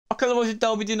Welcome to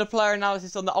I'll be doing a player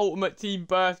analysis on the Ultimate Team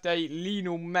birthday,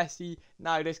 Lionel Messi.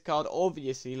 Now this card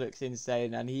obviously looks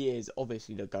insane and he is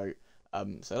obviously the GOAT.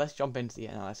 So let's jump into the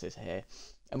analysis here.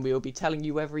 And we will be telling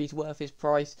you whether he's worth his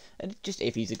price and just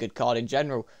if he's a good card in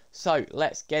general. So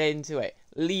let's get into it.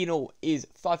 Lionel is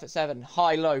 5'7",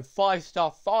 high-low,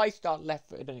 5-star, 5-star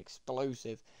left-footed and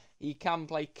explosive. He can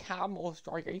play cam or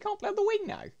striker. He can't play on the wing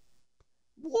now.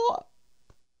 What?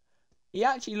 He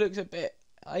actually looks a bit...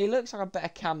 He looks like a better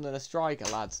cam than a striker,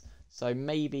 lads. So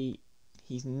maybe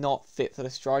he's not fit for the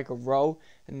striker role,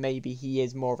 and maybe he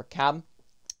is more of a cam.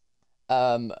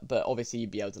 But obviously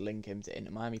you'd be able to link him to Inter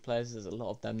Miami players. There's a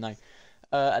lot of them now.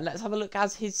 And let's have a look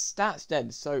at his stats then.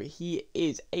 So he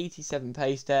is 87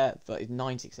 pace there, but his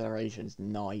 90 acceleration is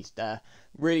nice there.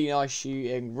 Really nice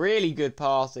shooting, really good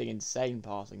passing, insane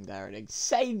passing there, and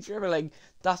insane dribbling.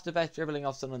 That's the best dribbling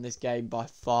I've seen in this game by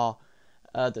far.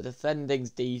 The defending's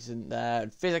decent there,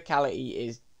 and physicality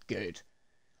is good.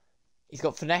 He's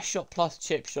got finesse shot plus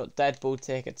chip shot, dead ball,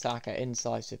 tick attacker,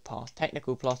 incisive pass,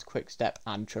 technical plus quick step,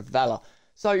 and Trivela.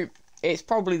 So it's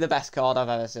probably the best card I've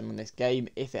ever seen in this game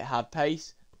if it had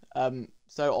pace.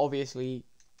 So obviously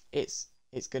it's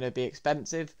going to be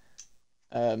expensive,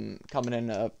 coming in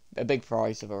at a big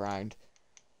price of around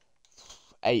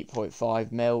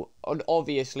 8.5 mil. And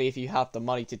obviously if you have the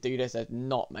money to do this, there's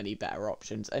not many better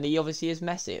options, and he obviously is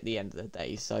Messi at the end of the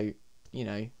day, so you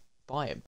know, buy him.